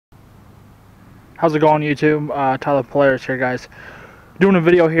How's it going, YouTube? Tyler Polaris here, guys. Doing a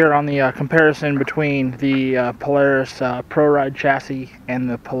video here on the comparison between the Polaris Pro Ride chassis and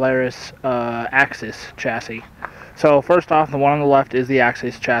the Polaris AXYS chassis. So first off, the one on the left is the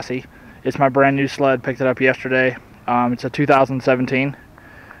AXYS chassis. It's my brand new sled, picked it up yesterday. It's a 2017.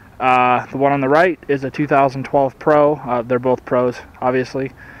 The one on the right is a 2012 Pro. They're both Pros,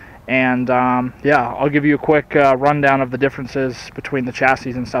 obviously. And yeah, I'll give you a quick rundown of the differences between the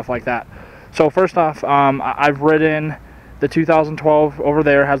chassis and stuff like that. So first off, I've ridden the 2012 over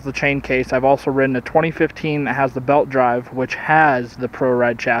there, has the chain case. I've also ridden a 2015 that has the belt drive, which has the Pro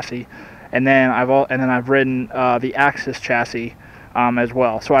Ride chassis, and then I've ridden the AXYS chassis as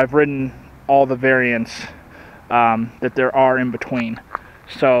well. So I've ridden all the variants that there are in between.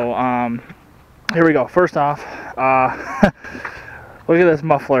 So here we go. First off, look at this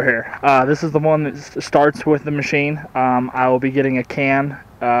muffler here. This is the one that starts with the machine. I will be getting a can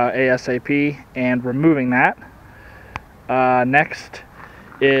ASAP and removing that. Next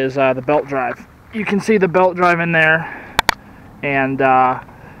is the belt drive. You can see the belt drive in there, and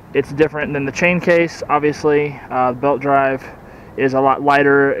it's different than the chain case. Obviously, the belt drive is a lot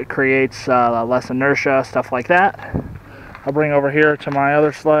lighter. It creates less inertia, stuff like that. I'll bring over here to my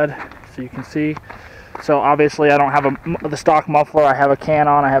other sled so you can see. So obviously I don't have the stock muffler. I have a can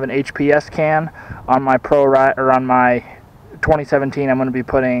on. I have an HPS can on my Pro Ride, or on my 2017. I'm going to be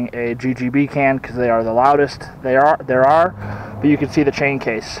putting a GGB can because they are the loudest there are. But you can see the chain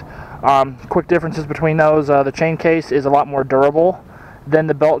case. Quick differences between those: the chain case is a lot more durable than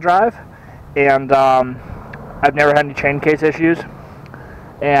the belt drive, and I've never had any chain case issues.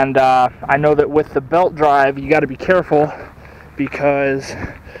 And I know that with the belt drive, you got to be careful because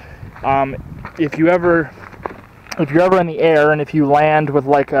if you're ever in the air and if you land with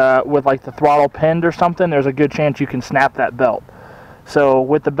like the throttle pinned or something, there's a good chance you can snap that belt. So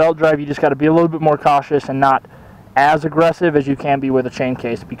with the belt drive, you just got to be a little bit more cautious and not as aggressive as you can be with a chain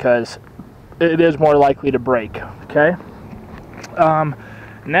case, because it is more likely to break. Okay.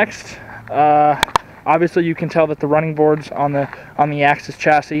 Next, obviously you can tell that the running boards on the AXYS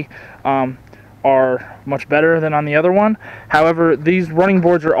chassis are much better than on the other one. However, these running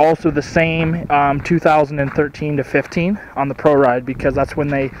boards are also the same 2013 to 15 on the Pro Ride, because that's when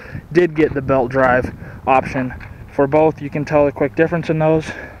they did get the belt drive option for both. You can tell a quick difference in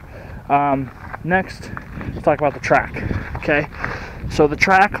those. Next, let's talk about the track. Okay, so the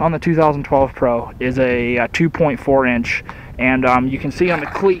track on the 2012 Pro is a 2.4 inch, and you can see on the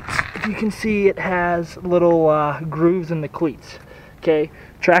cleats, you can see it has little grooves in the cleats. Okay,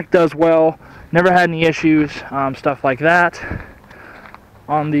 track does well. Never had any issues, stuff like that.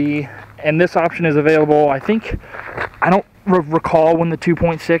 And this option is available. I think, I don't recall when the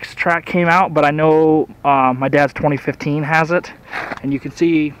 2.6 track came out, but I know my dad's 2015 has it, and you can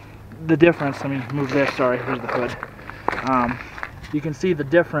see the difference. Let me move this. Sorry, here's the hood. You can see the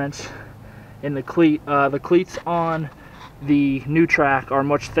difference in the cleat. The cleats on the new track are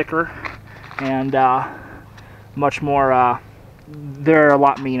much thicker and much more. They're a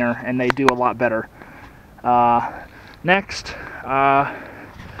lot meaner and they do a lot better. Next,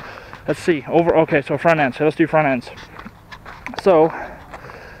 let's see. Okay, so front ends. So let's do front ends. So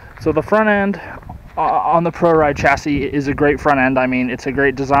the front end on the Pro Ride chassis is a great front end. I mean, it's a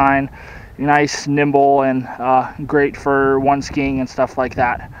great design, nice, nimble, and great for one skiing and stuff like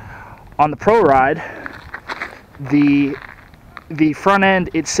that. On the Pro Ride, the front end,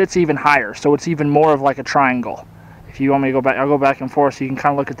 it sits even higher, so it's even more of like a triangle. If you want me to go back, I'll go back and forth so you can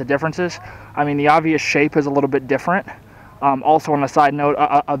kind of look at the differences. I mean, the obvious shape is a little bit different. Also, on a side note,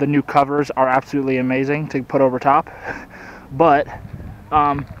 the new covers are absolutely amazing to put over top. But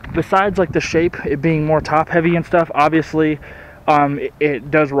besides like the shape, it being more top heavy and stuff, obviously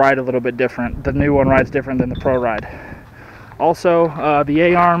it does ride a little bit different. The new one rides different than the Pro Ride. Also, the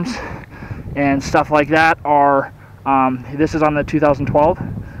A-arms and stuff like that are, this is on the 2012.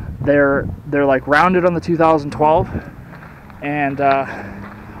 They're like rounded on the 2012, and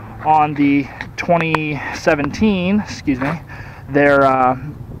on the 2017, excuse me, they're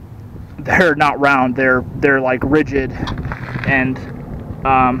not round. They're like rigid, and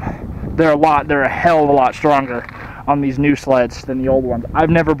they're a hell of a lot stronger on these new sleds than the old ones.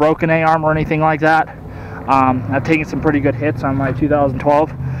 I've never broken A-arm or anything like that. I've taken some pretty good hits on my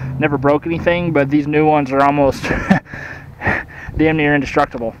 2012. Never broke anything, but these new ones are almost damn near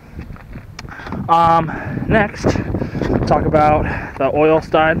indestructible. Next, talk about the oil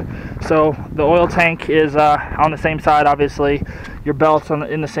side. So the oil tank is on the same side, obviously. Your belt's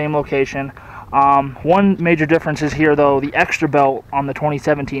in the same location. One major difference is here, though. The extra belt on the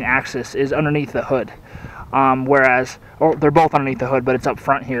 2017 AXYS is underneath the hood. Whereas, or they're both underneath the hood, but it's up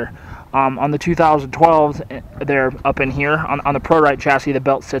front here. On the 2012s, they're up in here. On the ProRide chassis, the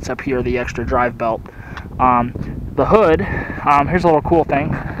belt sits up here, the extra drive belt. The hood, here's a little cool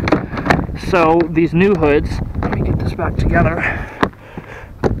thing. So these new hoods, let me get this back together,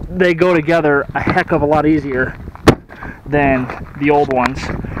 they go together a heck of a lot easier than the old ones.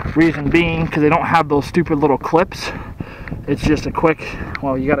 Reason being, because they don't have those stupid little clips. It's just a quick,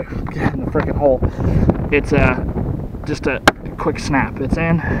 well, you gotta get in the freaking hole. It's just a quick snap. It's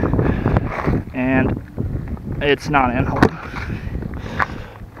in, and it's not in. Hold on.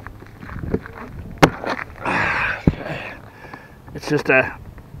 Okay. It's just a,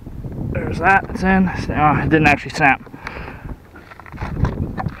 there's that, it's in. It didn't actually snap.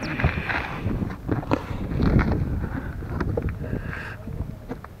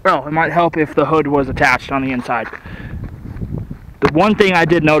 Well, it might help if the hood was attached on the inside. The one thing I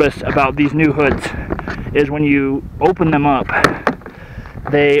did notice about these new hoods is when you open them up,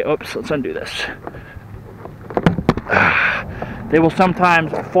 they, oops, let's undo this. They will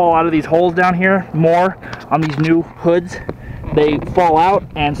sometimes fall out of these holes down here more on these new hoods. They fall out,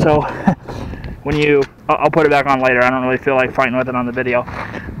 and so when you, I'll put it back on later. I don't really feel like fighting with it on the video.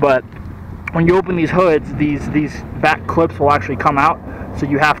 But when you open these hoods, these back clips will actually come out. So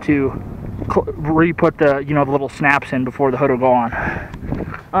you have to re-put the, you know, the little snaps in before the hood will go on.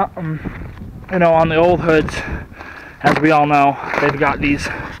 You know, on the old hoods, as we all know, they've got these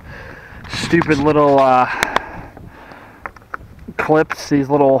stupid little clips, these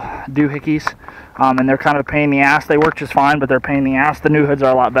little doohickeys, and they're kind of a pain in the ass. They work just fine, but they're a pain in the ass. The new hoods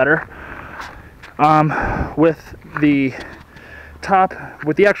are a lot better. With the top,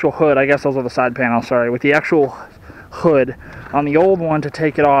 with the actual hood, I guess those are the side panels, sorry, with the actual hood, on the old one, to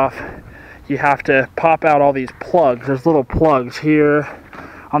take it off, you have to pop out all these plugs. There's little plugs here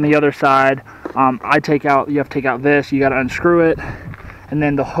on the other side. You have to take out this, you got to unscrew it, and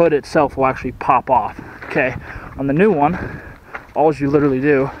then the hood itself will actually pop off. Okay, on the new one, all you literally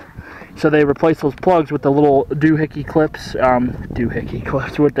do, so they replace those plugs with the little doohickey clips,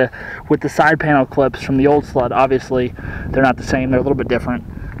 with the side panel clips from the old sled. Obviously, they're not the same, they're a little bit different.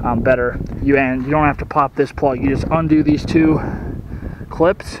 Better. You don't have to pop this plug. You just undo these two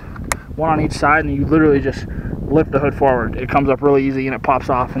clips, one on each side, and you literally just lift the hood forward. It comes up really easy and it pops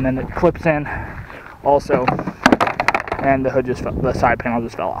off, and then it clips in also, and the hood just fell, the side panel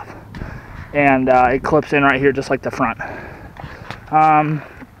just fell off, and it clips in right here just like the front.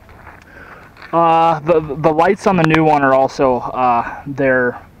 The lights on the new one are also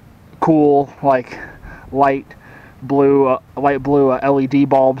they're cool, like light blue LED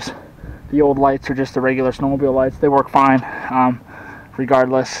bulbs. The old lights are just the regular snowmobile lights. They work fine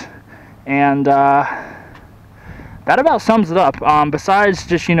regardless, and that about sums it up. Besides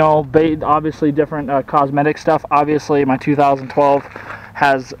just, you know, obviously different cosmetic stuff. Obviously my 2012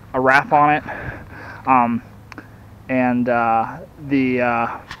 has a wrap on it, and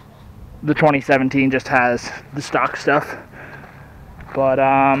the 2017 just has the stock stuff, but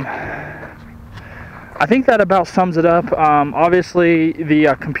I think that about sums it up. Obviously,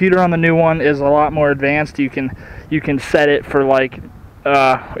 the computer on the new one is a lot more advanced. You can set it for, like,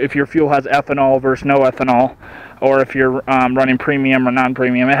 if your fuel has ethanol versus no ethanol, or if you're running premium or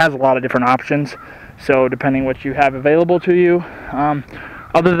non-premium. It has a lot of different options, so depending what you have available to you.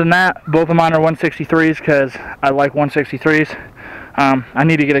 Other than that, both of mine are 163s because I like 163s. I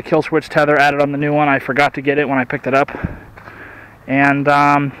need to get a kill switch tether added on the new one. I forgot to get it when I picked it up, and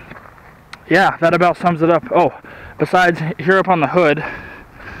yeah, that about sums it up. Oh, besides, here up on the hood,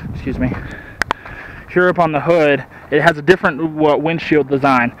 excuse me, here up on the hood, it has a different windshield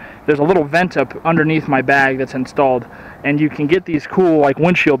design. There's a little vent up underneath my bag that's installed, and you can get these cool, like,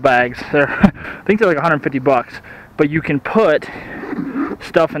 windshield bags. They're I think they're like 150 bucks, but you can put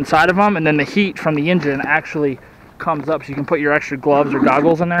stuff inside of them, and then the heat from the engine actually comes up, so you can put your extra gloves or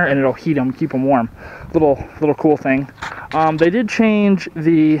goggles in there, and it'll heat them, keep them warm. Little cool thing. They did change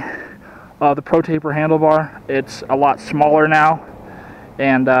the Pro Taper handlebar. It's a lot smaller now,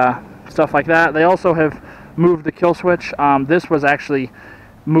 and stuff like that. They also have moved the kill switch. This was actually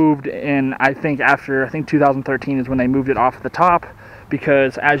moved in, I think 2013 is when they moved it off the top,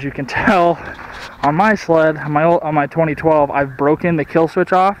 because as you can tell on my sled, on my 2012, I've broken the kill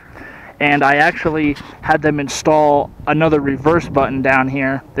switch off, and I actually had them install another reverse button down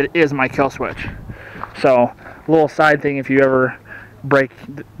here that is my kill switch. So, a little side thing, if you ever break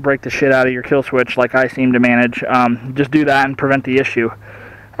the shit out of your kill switch like I seem to manage, just do that and prevent the issue.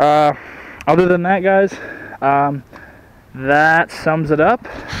 Other than that, guys, that sums it up.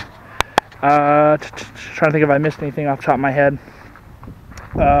 Trying to think if I missed anything off the top of my head.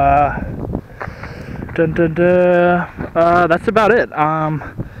 That's about it.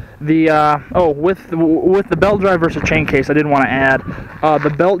 with the belt drive versus chain case, I did want to add, the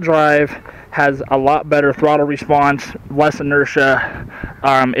belt drive has a lot better throttle response, less inertia.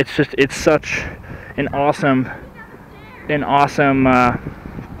 It's such an awesome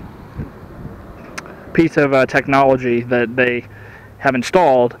piece of technology that they have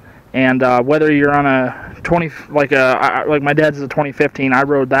installed. And whether you're on a 20, like my dad's is a 2015, I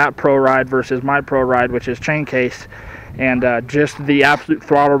rode that Pro Ride versus my Pro Ride, which is chain case, and just the absolute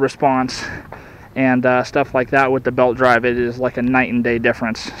throttle response and stuff like that with the belt drive, it is like a night and day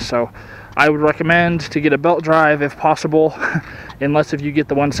difference. So I would recommend to get a belt drive if possible, unless if you get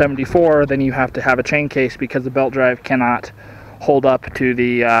the 174, then you have to have a chain case, because the belt drive cannot hold up to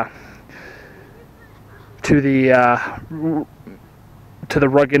the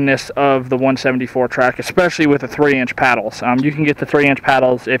ruggedness of the 174 track, especially with the 3-inch paddles. You can get the 3-inch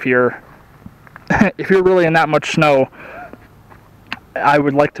paddles if you're really in that much snow. I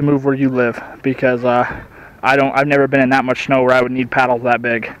would like to move where you live, because I've never been in that much snow where I would need paddles that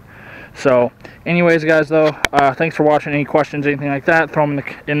big. So anyways, guys, though, thanks for watching. Any questions, anything like that, throw them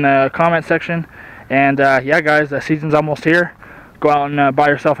in the comment section. And yeah, guys, the season's almost here. Go out and buy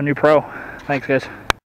yourself a new Pro. Thanks, guys.